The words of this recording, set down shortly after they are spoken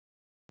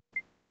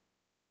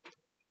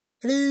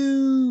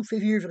Hello,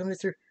 50 years from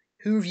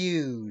Mr.Who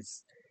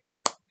reviews.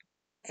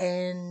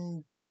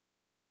 And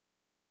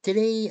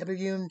today I'm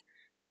reviewing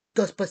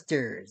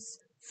Ghostbusters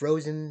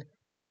Frozen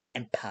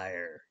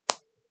Empire.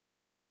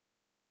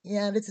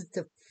 Yeah, this is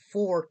the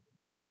fourth,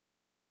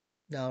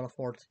 no, not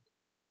fourth,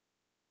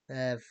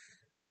 uh,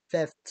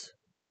 fifth,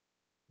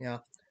 you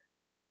know,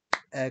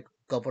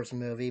 Ghostbusters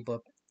movie, but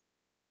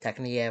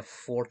technically,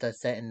 fourth that's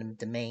set in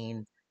the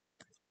main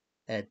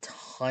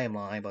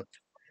timeline, but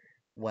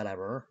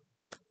whatever.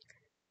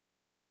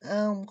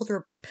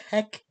 Walter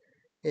Peck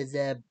is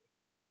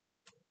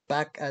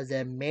back as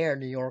a mayor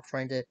in New York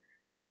trying to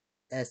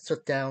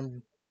shut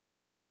down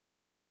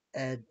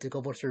the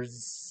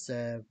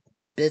Ghostbusters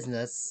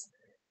business,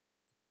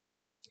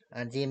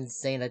 and James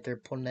saying that they're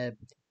putting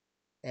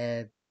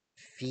uh,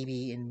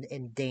 Phoebe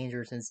in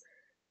danger since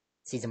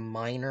she's a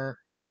minor,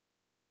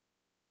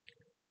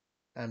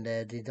 and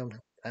they don't,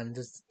 and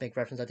just make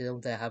reference that they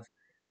don't have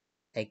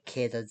a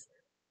kid as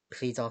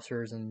police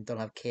officers and don't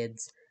have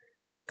kids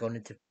going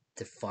into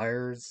the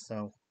fires.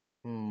 So,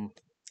 and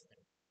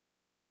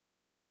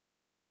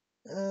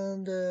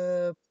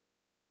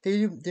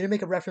they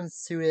make a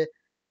reference to the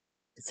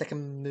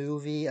second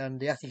movie, and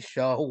they actually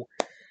show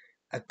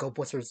a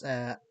Ghostbusters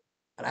an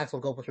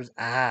actual Ghostbusters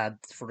ad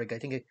for like I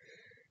think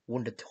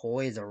one of the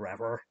toys or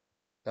whatever.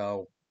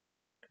 So,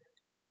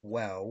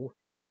 well.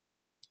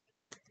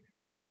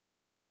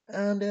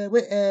 And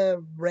with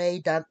Ray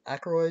Dan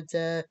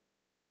Aykroyd's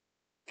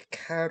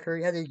character,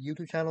 he has a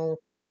YouTube channel,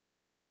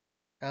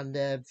 and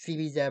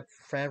Phoebe's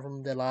friend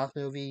from the last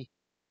movie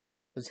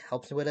was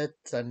helping with it,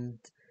 and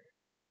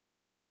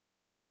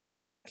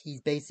he's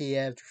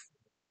basically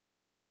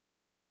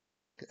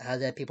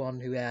has people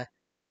on who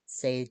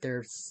say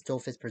their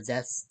stuff is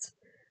possessed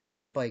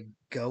by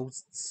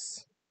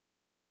ghosts,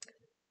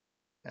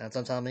 and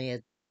sometimes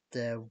it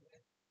uh,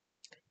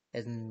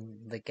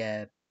 isn't like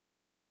a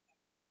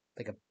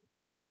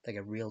like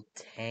a real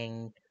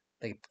thing.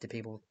 Like the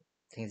people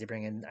things they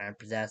bring in aren't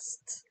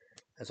possessed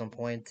at some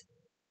point.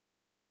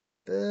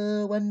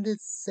 But when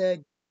this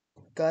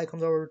guy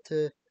comes over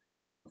to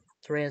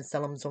try and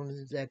sell him some of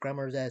his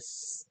grandma's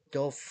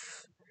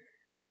stuff,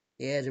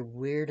 yeah, the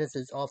weirdness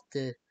is off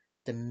the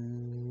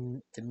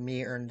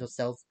meter and just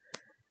sells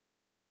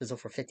this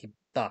for $50.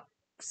 So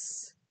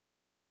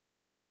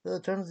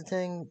in terms of the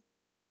thing,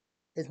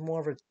 it's more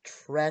of a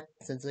threat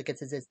since like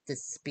it's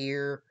this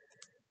spear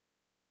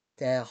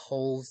that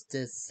holds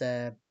this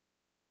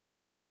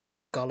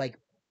godlike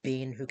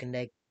being who can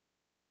like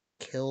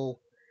kill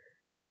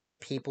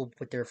people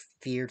with their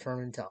fear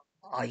turned into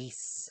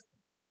ice.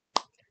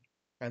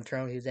 And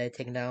turn he's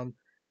taken down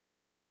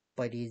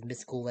by these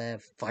mystical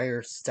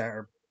fire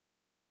starter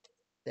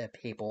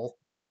people.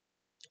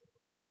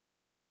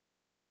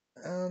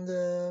 And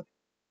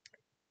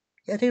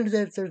yeah, I think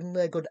there's some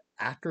good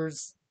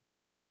actors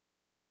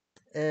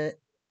uh,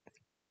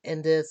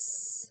 in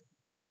this.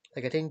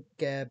 Like I think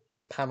Pan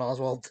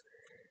Oswald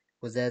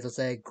was just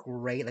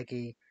great, like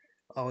he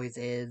always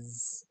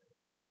is.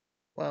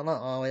 Well,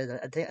 not always.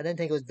 I didn't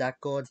think it was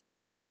that good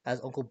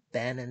as Uncle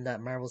Ben in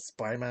that Marvel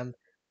Spider-Man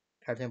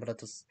cartoon, but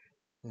that's just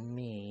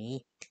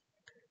me.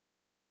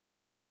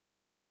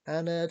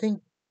 And I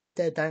think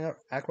that Dan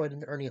Aykroyd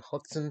and Ernie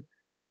Hudson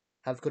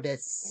have a good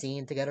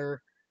scene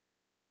together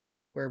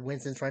where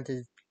Winston's trying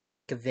to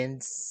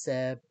convince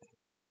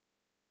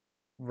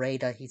Ray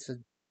that he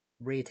should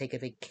really take a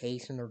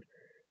vacation or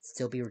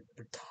still be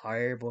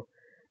retired, but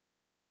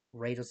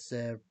Ray just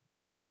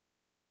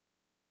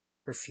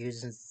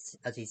refuses,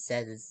 as he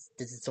says,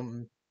 this is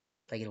something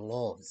that he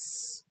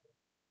loves.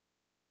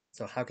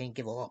 So how can he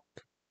give up?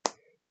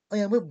 Oh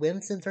yeah, with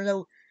Winston, turns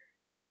out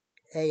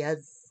he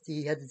has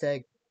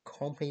this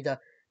company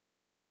that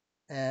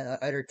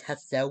either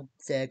tests out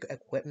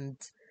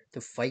equipment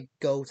to fight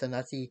ghosts, and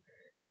actually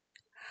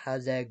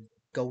has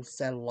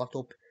ghosts locked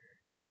up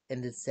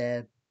in this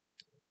in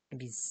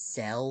these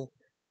cell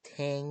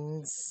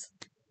things.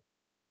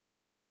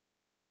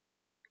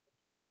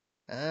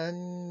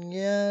 And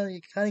yeah,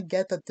 you kind of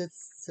get that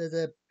this is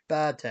a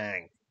bad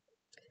thing.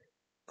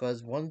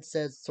 Because one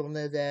says someone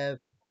is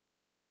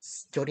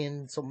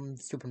studying something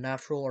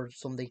supernatural or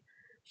something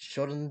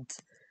shouldn't,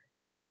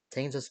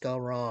 things just go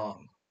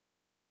wrong.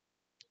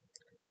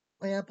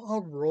 Oh yeah,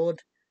 Paul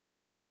Rudd,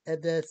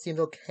 it seems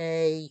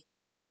okay.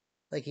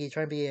 Like he's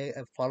trying to be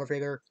a father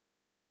figure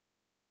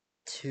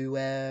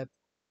to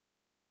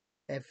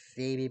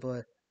Phoebe,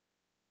 but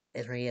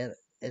isn't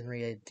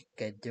really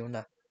doing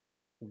that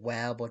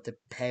well. But the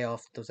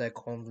payoff does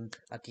come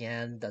at the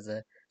end as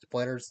a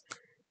spoilers.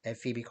 And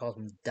Phoebe calls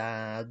him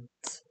dad.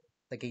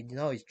 Like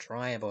he's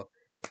trying, but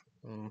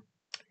mm.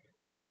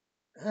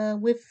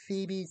 With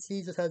Phoebe,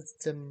 she just has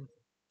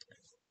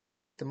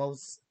the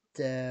most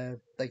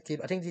like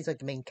I think she's like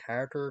the main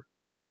character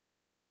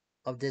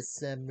of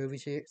this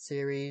movie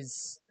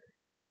series,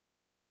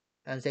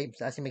 and she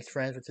actually makes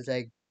friends with this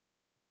like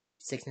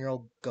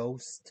 16-year-old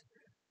ghost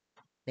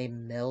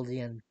named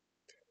Melody, and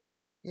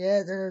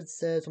yeah,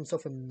 there's some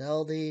stuff from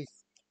Melody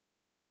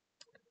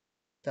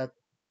that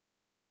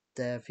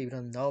Phoebe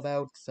doesn't know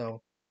about.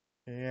 So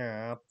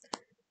Yeah,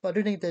 but I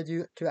do think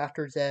the two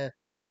actors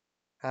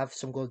have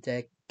some good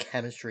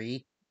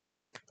chemistry.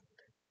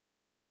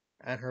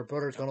 And her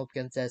brother's going up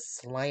against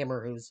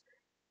Slimer, who's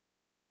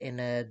in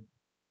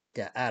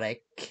the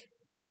attic.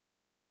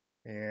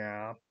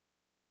 Yeah,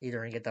 he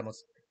doesn't get that much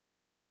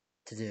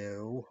to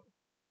do.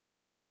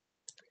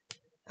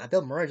 And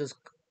Bill Murray just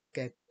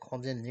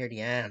comes in near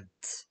the end.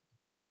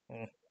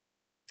 Mm.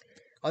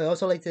 I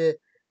also like the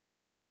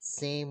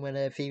scene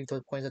when Phoebe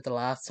points out the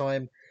last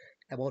time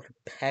Walter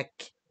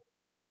Peck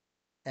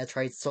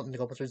tried something to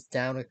go Ghostbusters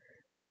down and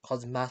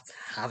cause mass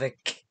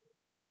havoc.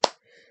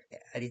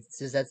 And he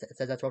says that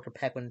to Walter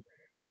Peck when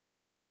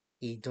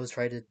he does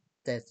try to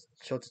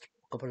shut the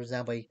Ghostbusters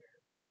down by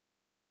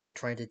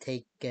trying to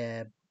take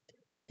the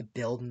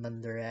building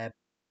and their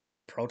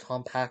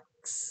proton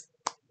packs.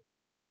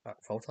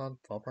 Photon?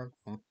 Photon?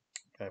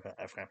 I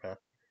forgot that.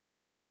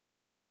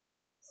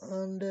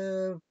 And,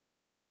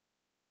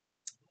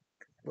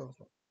 well,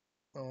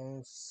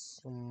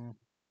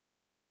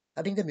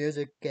 I think the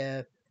music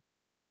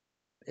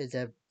is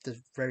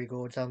just very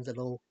good. It sounds a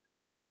little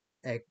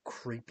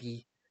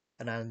creepy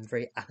and then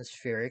very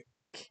atmospheric.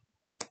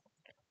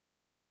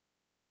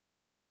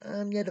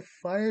 Yeah, the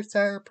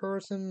Firestarter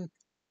person,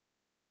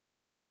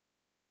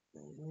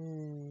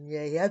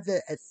 yeah, he has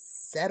a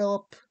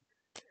setup,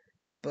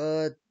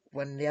 but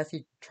when they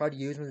actually try to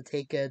use him to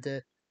take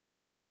the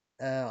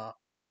uh,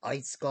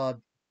 Ice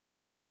God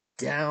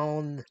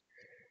down,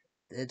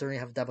 they don't really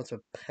have that much of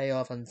a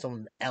payoff, and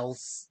someone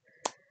else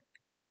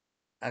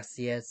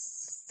actually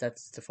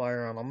sets the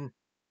fire on him.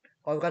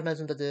 Oh, I forgot to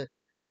mention that the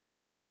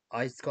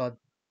Ice God,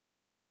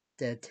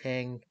 the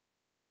thing,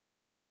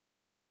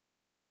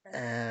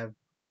 can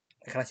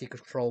actually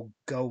control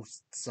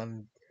ghosts,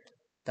 and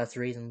that's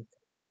the reason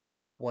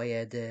why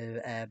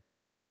the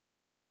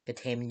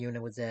containment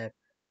unit was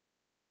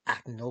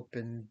acting up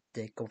in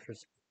the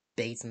Ghostbusters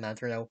base, and that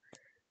turned out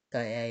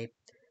that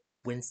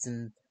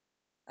Winston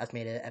has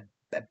made a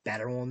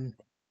better one.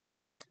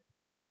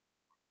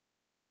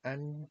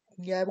 And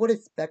yeah, I would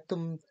expect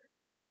them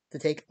to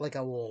take like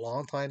a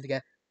long time to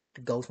get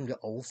to go from the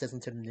old system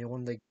to the new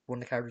one. Like one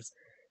of the characters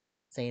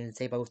saying it'd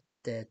take about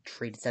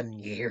 3 to 7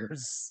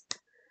 years.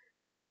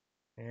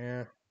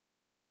 Yeah,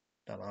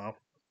 don't know.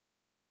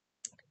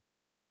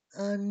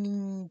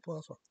 And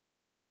what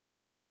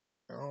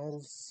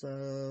else?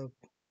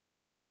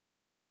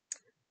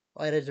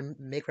 I had a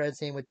make crowd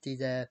scene with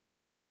these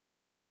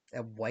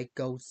white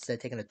ghosts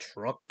taking a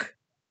truck.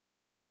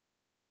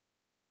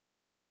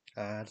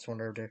 I just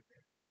wonder if they're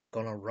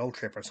going on a road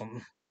trip or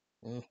something.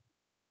 Mm.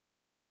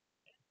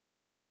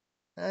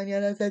 And yeah,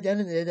 that's at the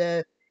end of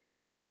it.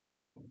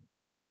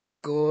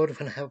 Good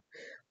when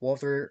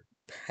Walter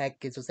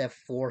Peck is just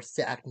forced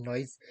to act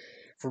nice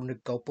from the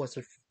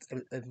Ghostbusters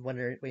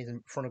when he's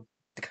in front of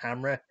the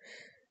camera.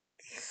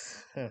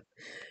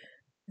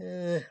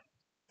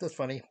 That's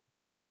funny.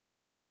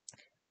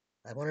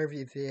 I wonder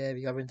if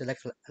he got into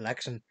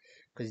election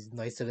because he's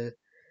nice to the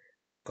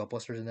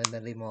Ghostbusters and then they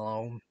leave him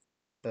alone.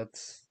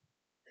 But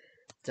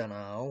don't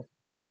know.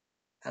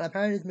 And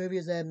apparently, this movie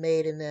is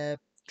made in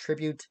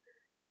tribute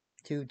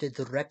to the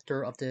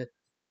director of the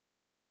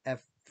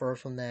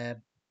first one,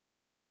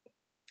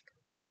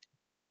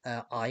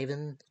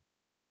 Ivan.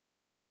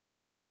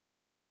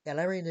 Yeah, I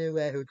never really knew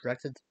who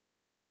directed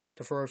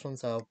the first one,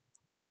 so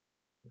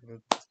I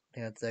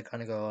think that's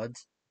kind of good.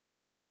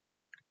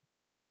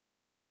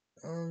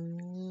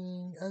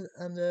 And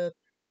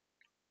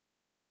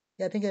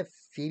yeah, I think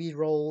Phoebe's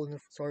role in the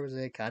story was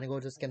kind of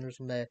good, just getting her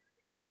some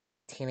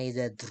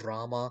teenage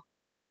drama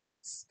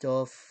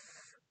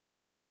stuff.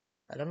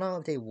 I don't know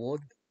if they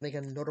would make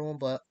another one,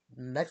 but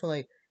next one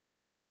I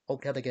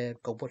hope to have like a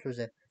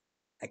Ghostbusters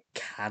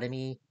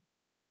Academy,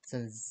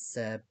 since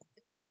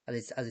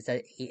as I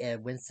said,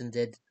 Winston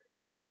did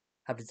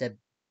have this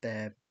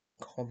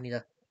company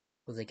that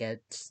was like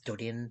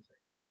studying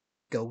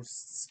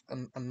ghosts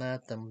and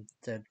that,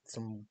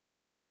 some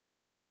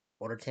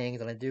other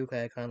things, and I do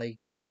kind of like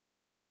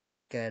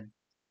uh,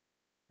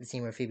 the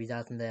scene where Phoebe's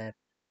asking the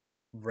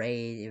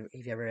Ray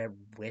if you ever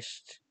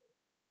wished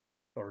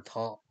or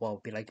thought what it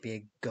would be like to be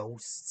a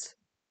ghost.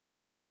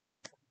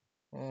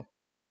 Oh,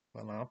 I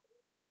don't know.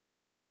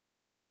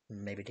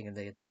 Maybe thinking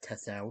they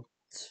test it out.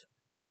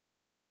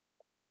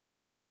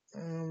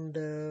 And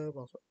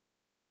what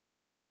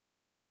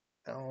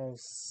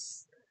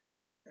else?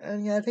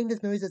 And yeah, I think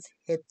this movie just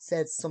hits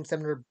some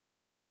similar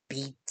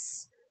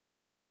beats,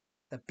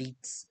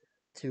 beats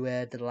to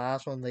the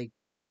last one. Like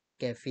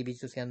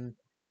Phoebe's just getting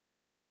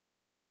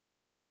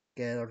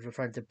or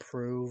trying to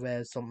prove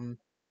something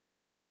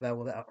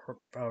about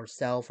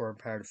herself or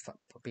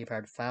be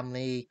part of the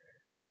family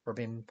or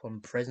being put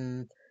in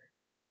prison.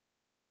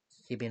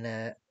 She been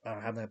or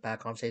having a bad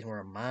conversation with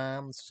her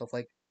mom, stuff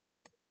like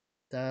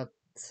that.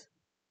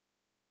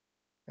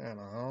 I don't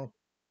know.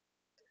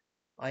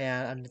 Oh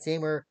yeah, and the scene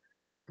where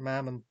her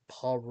mom and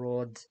Paul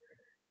Rudd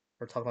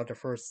were talking about their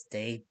first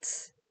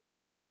date.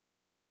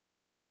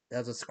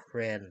 That was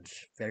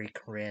cringe, very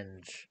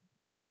cringe.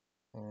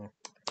 Mm.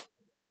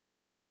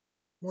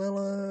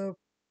 Well,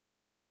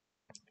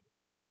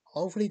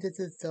 hopefully this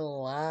is the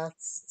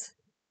last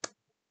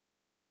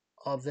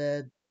of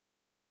the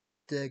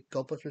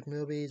Ghostbusters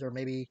movies, or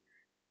maybe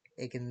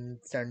it can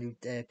start a new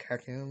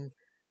cartoon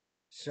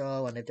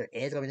show. And if there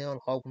is going to be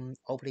one,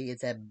 hopefully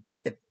it's a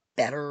bit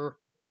better,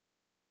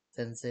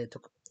 since it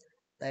took.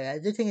 I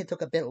do think it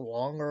took a bit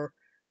longer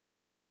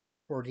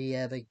for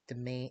the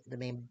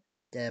main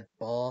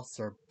boss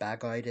or bad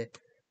guy to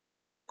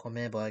come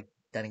in, but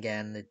then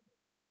again, it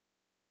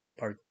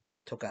probably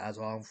took as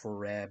long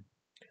for uh,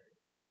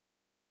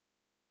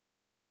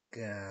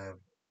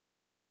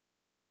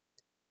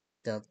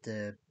 the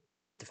the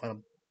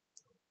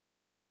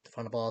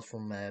final boss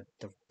from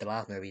the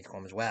last movie to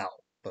come as well.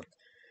 But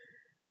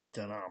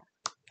don't know.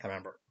 I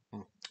remember.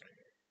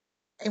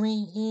 I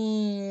mean,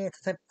 yeah, it's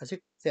the time. As you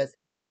said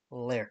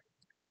later.